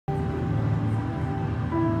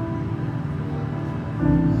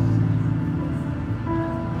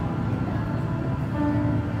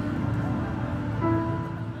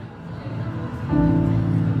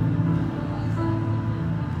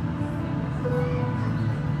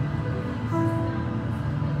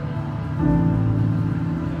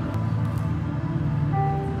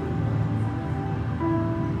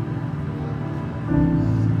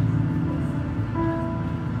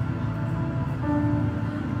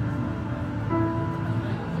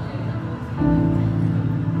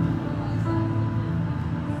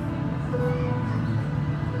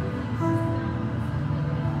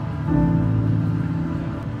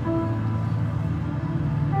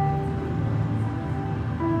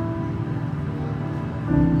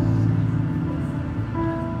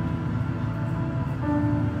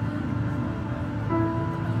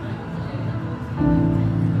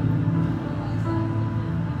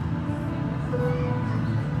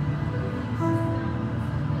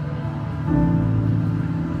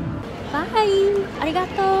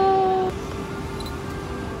Arigato!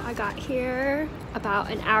 I got here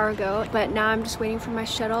about an hour ago, but now I'm just waiting for my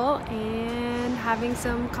shuttle and having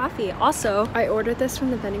some coffee. Also, I ordered this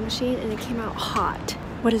from the vending machine and it came out hot.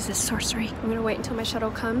 What is this sorcery? I'm gonna wait until my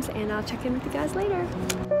shuttle comes and I'll check in with you guys later.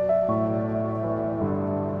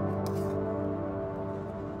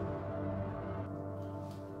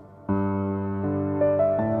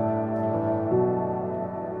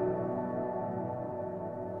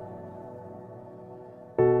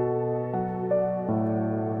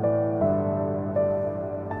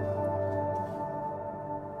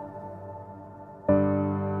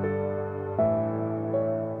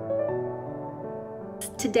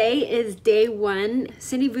 Today is day one.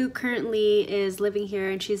 Cindy Vu currently is living here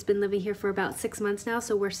and she's been living here for about 6 months now,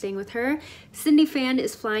 so we're staying with her. Cindy Fan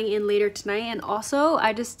is flying in later tonight, and also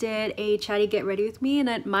I just did a Chatty get ready with me,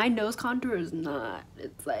 and my nose contour is not,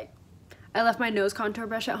 it's like, I left my nose contour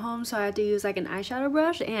brush at home, so I had to use like an eyeshadow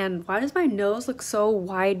brush, and why does my nose look so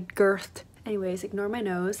wide girthed? Anyways, ignore my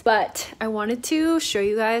nose. But I wanted to show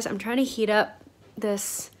you guys, I'm trying to heat up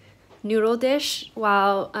this noodle dish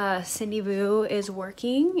while Cindy Vu is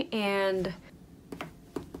working, and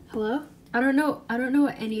hello? I don't know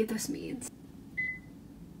what any of this means.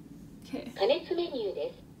 Okay.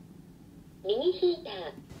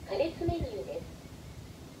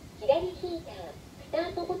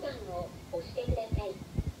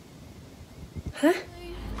 Huh?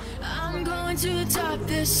 I'm going to the top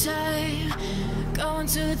this time. Going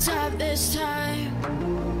to the top this time.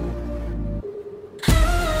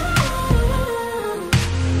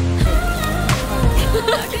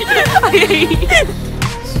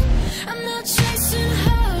 I'm not chasing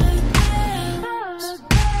holidays.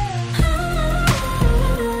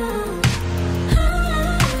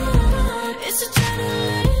 It's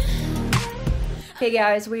adrenaline. Okay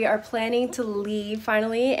guys, we are planning to leave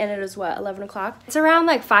finally, and it is what, 11 o'clock? It's around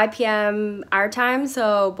like 5 p.m. our time,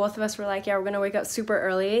 so both of us were like, yeah, we're gonna wake up super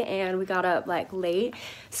early, and we got up like late.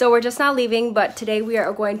 So we're just not leaving, but today we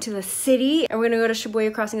are going to the city, and we're gonna go to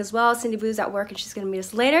Shibuya Crossing as well. Cindy Vu's at work and she's gonna meet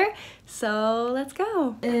us later, so let's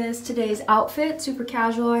go. This is today's outfit, super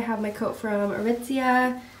casual. I have my coat from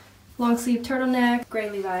Aritzia, long sleeve turtleneck,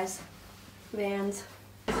 gray Levi's, Vans.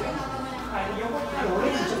 We're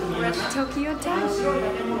at Tokyo Town.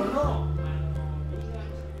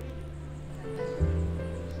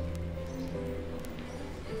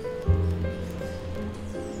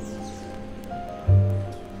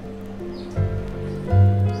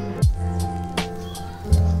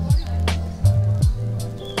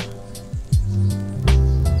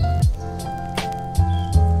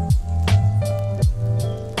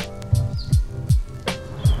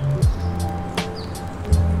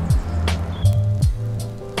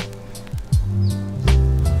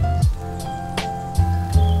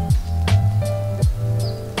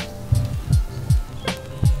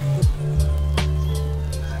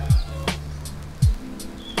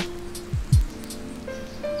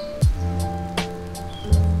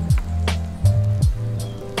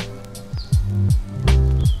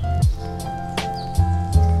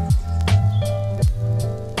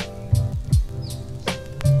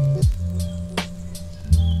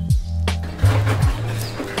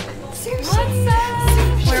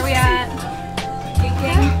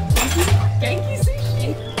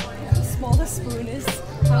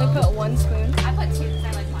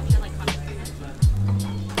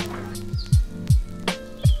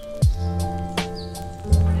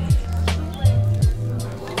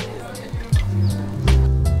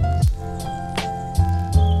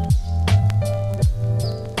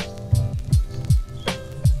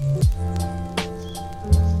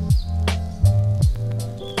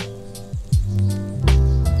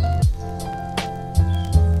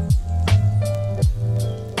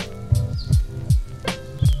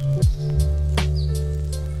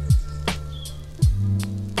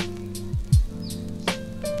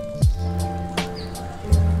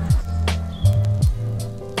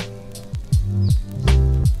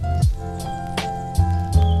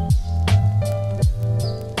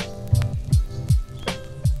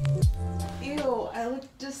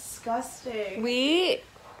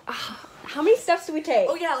 How many steps do we take?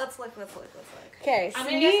 Oh yeah, let's look. Okay,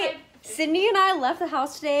 Cindy and I left the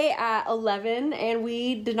house today at 11 and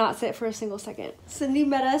we did not sit for a single second. Cindy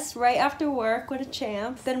met us right after work. What a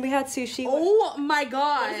champ. Then we had sushi. Oh my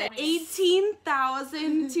god.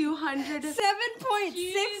 18,200.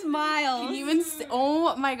 7.6 miles. Can you even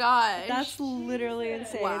oh my gosh. That's literally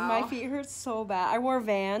insane. Wow. My feet hurt so bad. I wore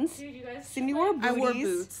Vans. Dude, you guys Cindy wore booties. I wore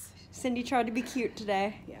boots. Cindy tried to be cute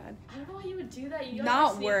today. Yeah. I don't know how you would do that. You gotta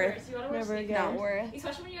Not wear worth. sneakers. You gotta wear Never sneakers. again. Not worth.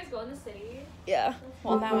 Especially when you guys go in the city. Yeah.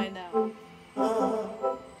 Well, now I know.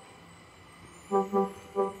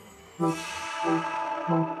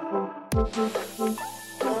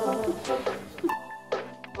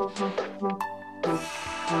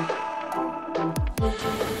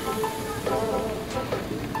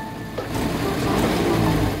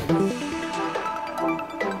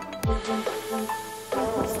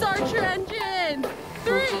 Start your engine.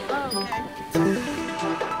 3. Oh, okay.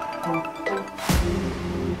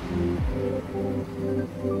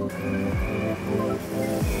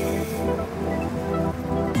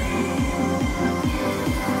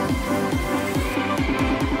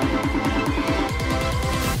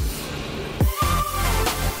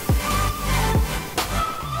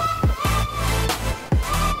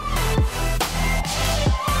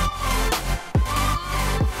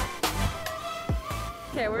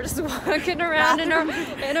 Okay, we're just walking around in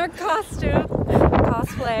our costume.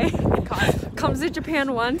 Cosplay. Comes to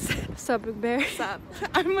Japan once. What's up, Big Bear? What's up?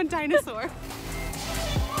 I'm a dinosaur.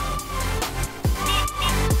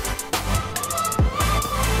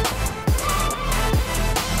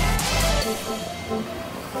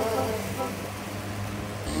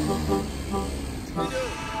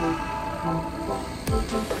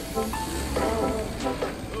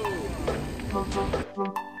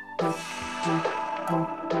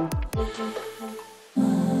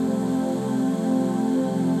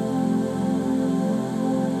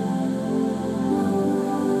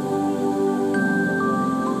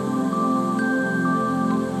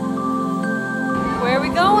 Where are we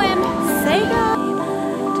going? Sega.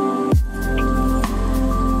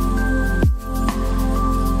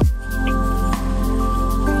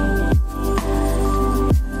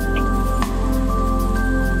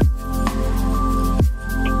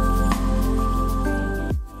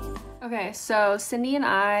 Okay, so Cindy and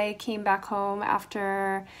I came back home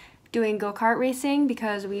after doing go-kart racing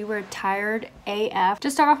because we were tired AF.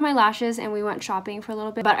 Just took off my lashes and we went shopping for a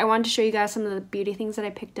little bit, but I wanted to show you guys some of the beauty things that I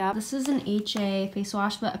picked up. This is an HA face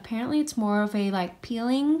wash, but apparently it's more of a like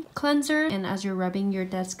peeling cleanser, and as you're rubbing, your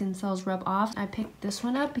dead skin cells rub off. I picked this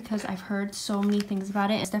one up because I've heard so many things about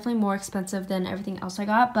it. It's definitely more expensive than everything else I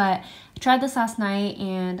got, but I tried this last night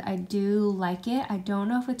and I do like it. I don't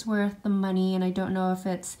know if it's worth the money, and I don't know if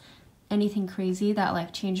it's anything crazy that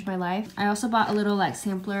like changed my life. I also bought a little like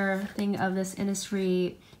sampler thing of this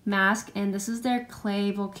Innisfree mask, and this is their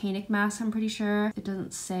clay volcanic mask. I'm pretty sure it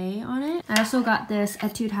doesn't say on it. I also got this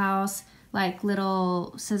Etude House like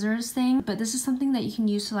little scissors thing, but this is something that you can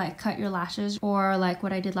use to like cut your lashes, or like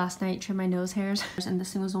what I did last night, trim my nose hairs. And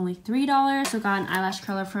this thing was only $3. So got an eyelash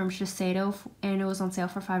curler from Shiseido and it was on sale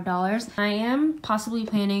for $5. I am possibly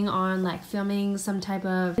planning on like filming some type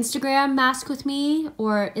of Instagram mask with me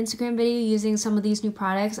or Instagram video using some of these new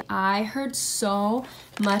products. I heard so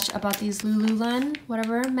much about these Lululemon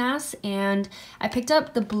whatever masks, and I picked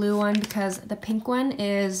up the blue one because the pink one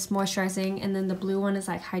is moisturizing and then the blue one is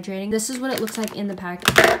like hydrating. This is what it looks like in the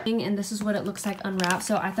packaging, and this is what it looks like unwrapped.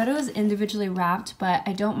 So I thought it was individually wrapped, but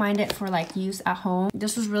I don't mind it for like use at home.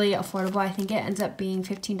 This was really affordable. I think it ends up being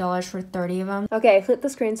 $15 for 30 of them. Okay, I flipped the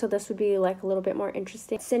screen so this would be like a little bit more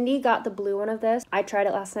interesting. Cindy got the blue one of this. I tried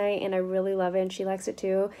it last night and I really love it, and she likes it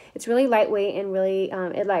too. It's really lightweight and really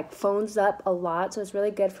it like phones up a lot, so it's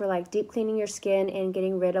really good for like deep cleaning your skin and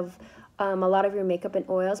getting rid of a lot of your makeup and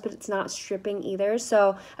oils, but it's not stripping either.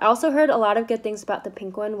 So I also heard a lot of good things about the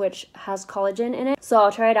pink one, which has collagen in it. So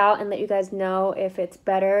I'll try it out and let you guys know if it's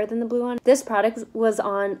better than the blue one. This product was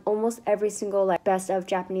on almost every single like best of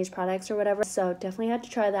Japanese products or whatever, so definitely had to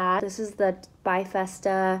try that. This is the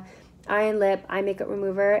Bifesta eye and lip eye makeup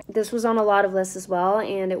remover. This was on a lot of lists as well,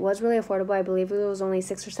 and it was really affordable. I believe it was only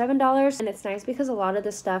 $6 or $7, and it's nice because a lot of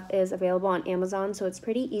this stuff is available on Amazon, so it's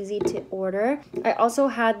pretty easy to order. I also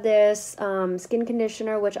had this skin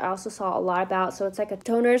conditioner, which I also saw a lot about. So it's like a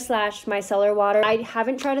toner slash micellar water. I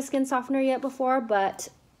haven't tried a skin softener yet before, but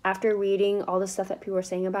after reading all the stuff that people were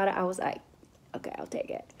saying about it, I was like, Okay, I'll take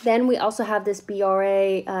it. Then we also have this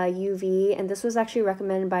Biore UV, and this was actually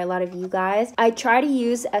recommended by a lot of you guys. I try to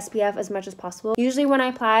use SPF as much as possible. Usually when I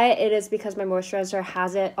apply it, it is because my moisturizer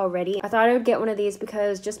has it already. I thought I would get one of these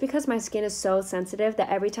because my skin is so sensitive that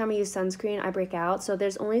every time I use sunscreen, I break out. So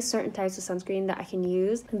there's only certain types of sunscreen that I can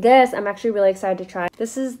use. This, I'm actually really excited to try.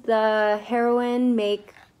 This is the Heroin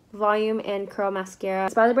Make Volume and Curl Mascara.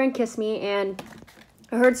 It's by the brand Kiss Me, and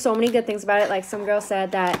I heard so many good things about it. Like, some girl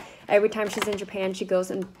said that every time she's in Japan, she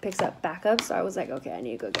goes and picks up backup. So I was like, okay, I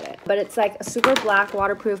need to go get it. But it's like a super black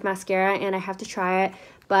waterproof mascara, and I have to try it.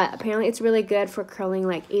 But apparently it's really good for curling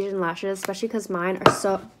like Asian lashes, especially because mine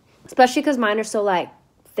are so like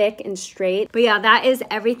thick and straight. But yeah, that is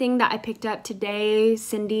everything that I picked up today.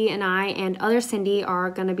 Cindy and I and other Cindy are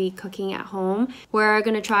gonna be cooking at home. We're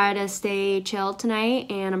gonna try to stay chilled tonight,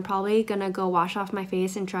 and I'm probably gonna go wash off my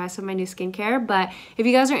face and try some of my new skincare. But if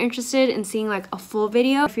you guys are interested in seeing like a full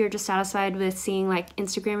video, if you're just satisfied with seeing like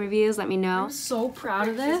Instagram reviews, let me know. I'm so proud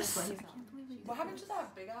of this. What happened to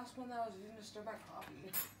that big ass one that was using to stir back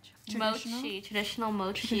coffee? Traditional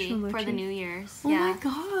mochi for the New Year's. Oh my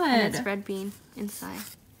god. And it's red bean inside.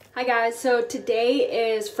 Hi guys, so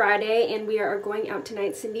today is Friday and we are going out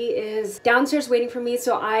tonight. Cindy is downstairs waiting for me,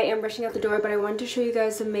 so I am rushing out the door, but I wanted to show you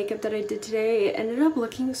guys the makeup that I did today. It ended up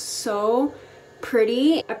looking so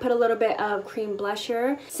pretty. I put a little bit of cream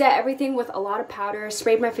blusher, set everything with a lot of powder,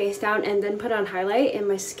 sprayed my face down, and then put on highlight, and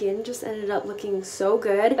my skin just ended up looking so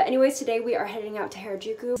good. But anyways, today we are heading out to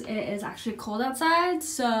Harajuku. It is actually cold outside,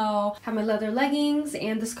 so I have my leather leggings,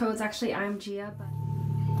 and this coat is actually I'm Gia, but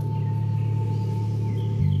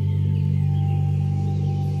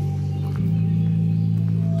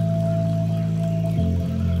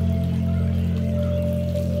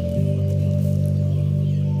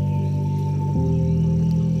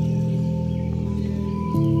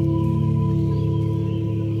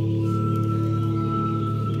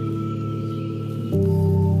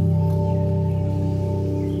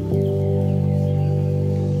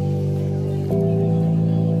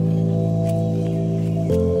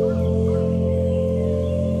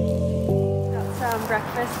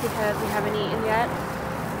breakfast because we haven't eaten yet.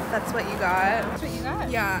 That's what you got? That's what you got?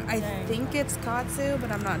 Yeah, I think it's katsu,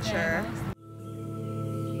 but I'm not sure.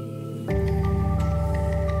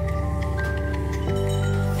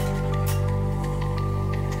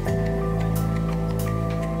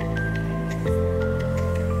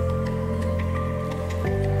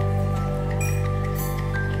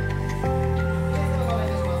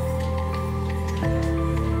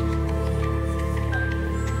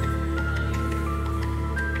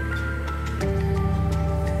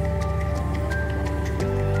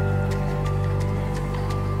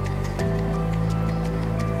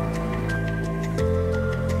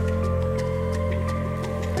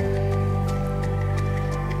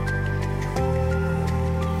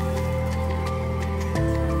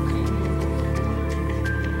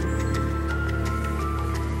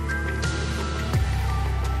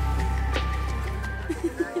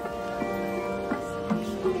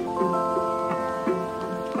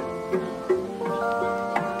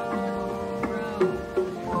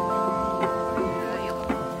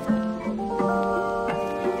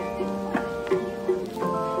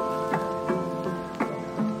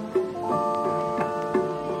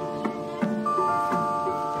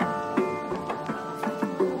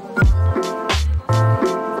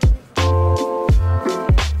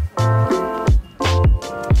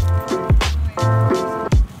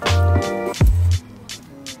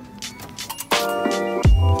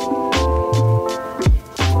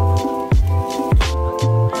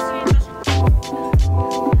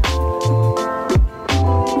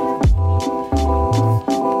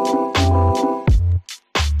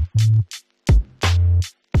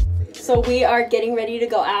 So we are getting ready to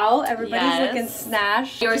go out. Everybody's looking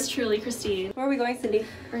snatched. Yours truly, Christine. Where are we going, Cindy?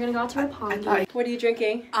 We're gonna go out to a pond. What are you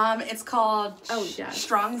drinking? It's called yes.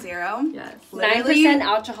 Strong Zero. Yes. 9%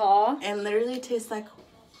 alcohol. And literally tastes like,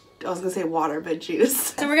 I was gonna say water, but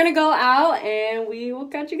juice. So we're gonna go out and we will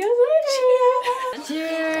catch you guys later.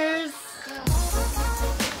 Cheers.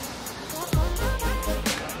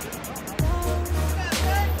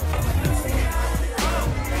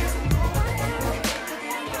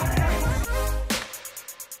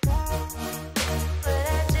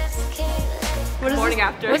 Morning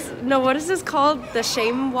after. What is this called? The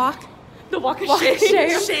shame walk? The walk of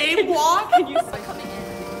shame. Shame walk? Coming in.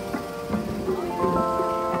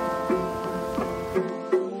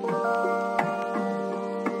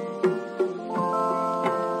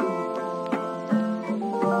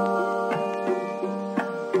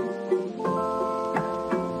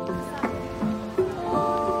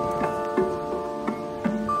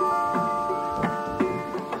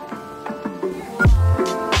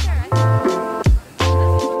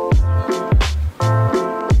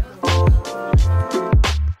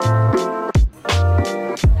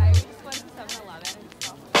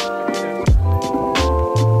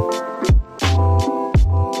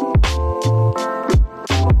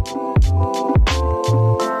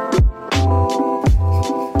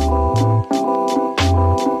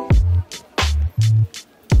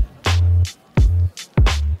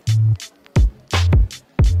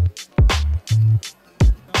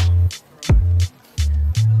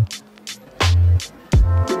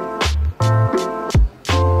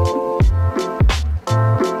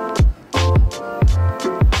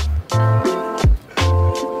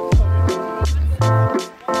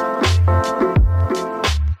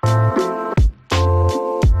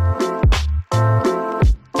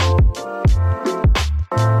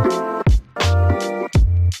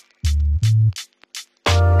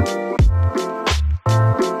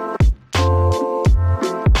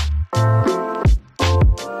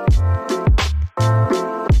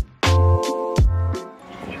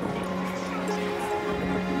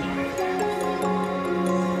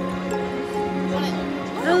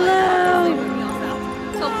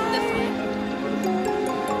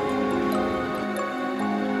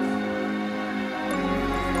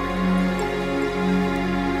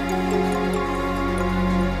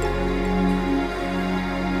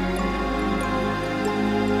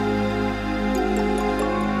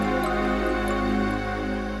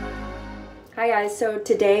 Hi guys, so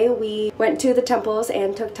today we went to the temples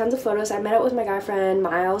and took tons of photos. I met up with my guy friend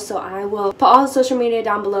Myles, so I will put all his social media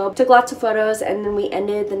down below. Took lots of photos and then we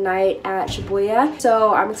ended the night at Shibuya.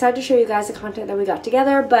 So I'm excited to show you guys the content that we got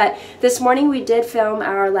together, but this morning we did film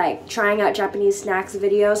our like trying out Japanese snacks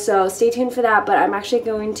video, so stay tuned for that. But I'm actually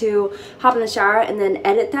going to hop in the shower and then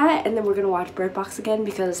edit that, and then we're gonna watch Bird Box again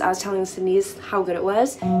because I was telling Denise how good it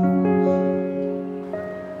was.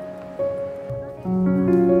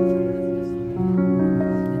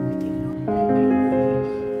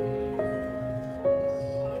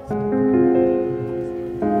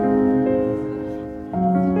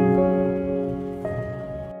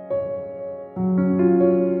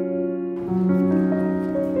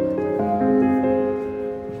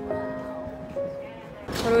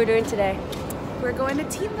 What are we doing today? We're going to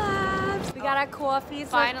teamLab. We got our coffees.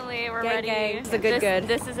 Finally, we're ready. It's the good.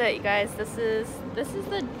 This is it, you guys. This is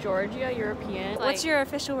the Georgia European. What's your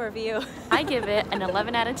official review? I give it an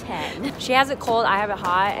 11 out of 10. She has it cold, I have it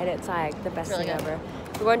hot, and it's like the best thing ever.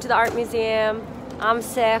 We're going to the art museum. I'm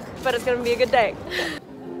sick, but it's gonna be a good day.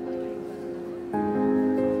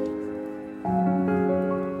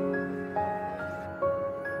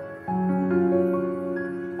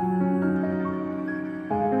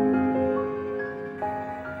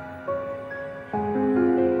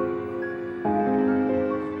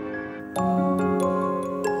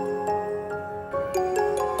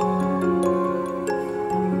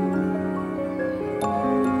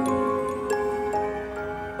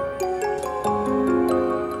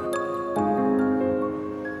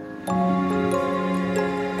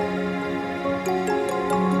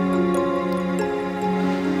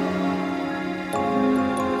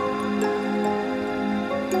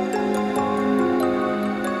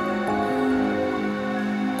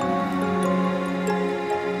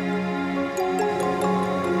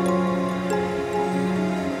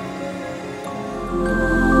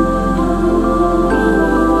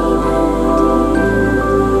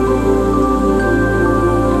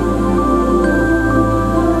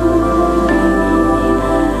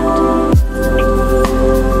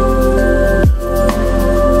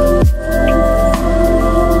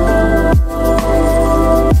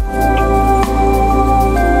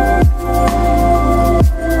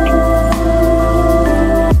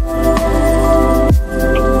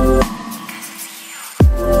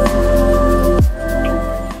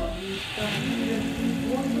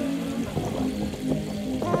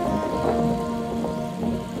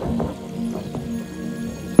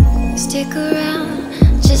 Stick around,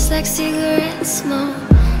 just like cigarette smoke.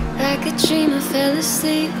 Like a dream, I fell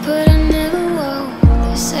asleep, but I never woke.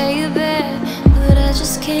 They say you're bad, but I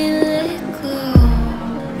just can't let go.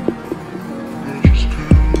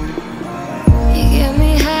 You get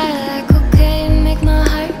me high like cocaine, make my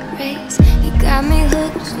heart race. You got me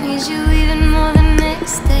hooked, need you even more the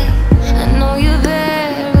next day. I know you're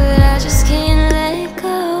bad, but I just can't let go.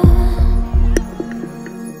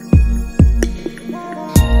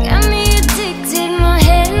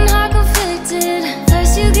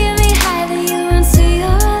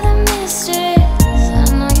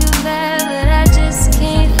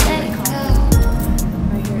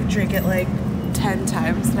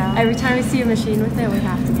 Every time we see a machine with it, we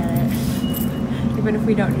have to get it, even if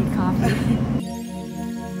we don't need coffee.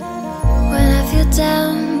 When I feel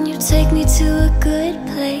down, you take me to a good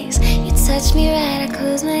place. You touch me right, I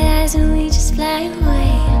close my eyes and we just fly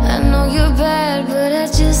away. I know you're bad, but I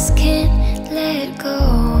just can't let go.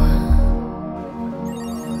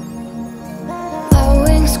 Our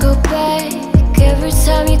wings go back every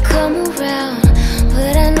time you come around,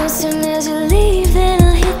 but I know soon as you leave, then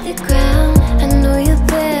I'll hit the ground. I know you're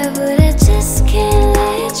bad, but I just can't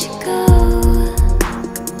let you go.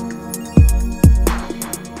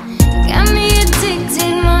 Got me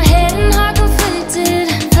addicted, my head and heart conflicted.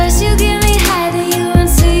 First you get me high, then you run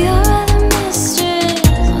to your other mistress.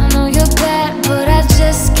 I know you're bad, but I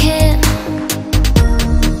just can't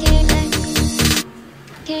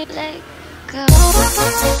let go.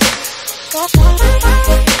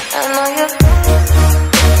 I know you're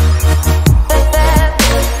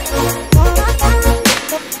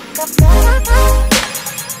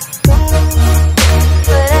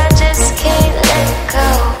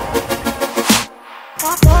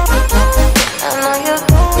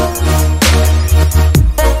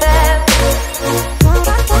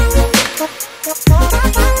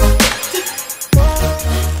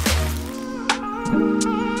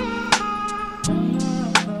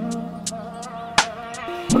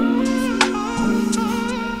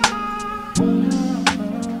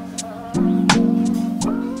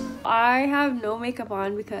makeup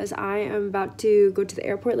on because I am about to go to the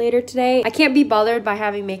airport later today. I can't be bothered by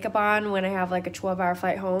having makeup on when I have like a 12-hour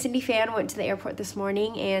flight home. Cindy Fan went to the airport this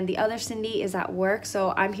morning and the other Cindy is at work,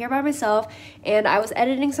 so I'm here by myself, and I was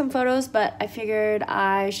editing some photos, but I figured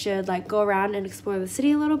I should like go around and explore the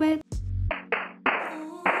city a little bit.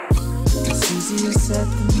 It's easier said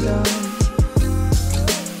than done.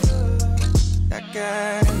 That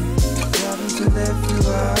guy travels with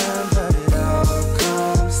everyone, but it all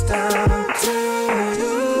comes down to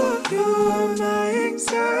you. You are my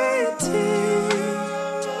anxiety.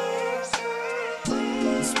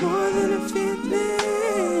 It's more than a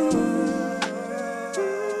feeling.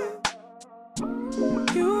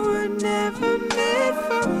 You were never meant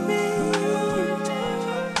for me.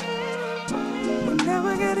 But now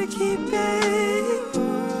I gotta keep it.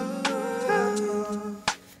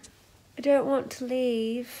 I don't want to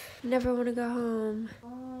leave. Never want to go home.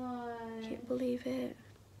 Can't believe it.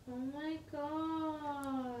 Oh my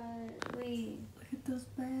god. Wait. Look at those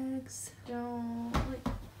bags. Don't. Wait.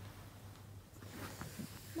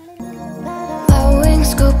 My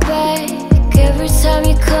wings go back every time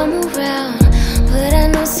you come.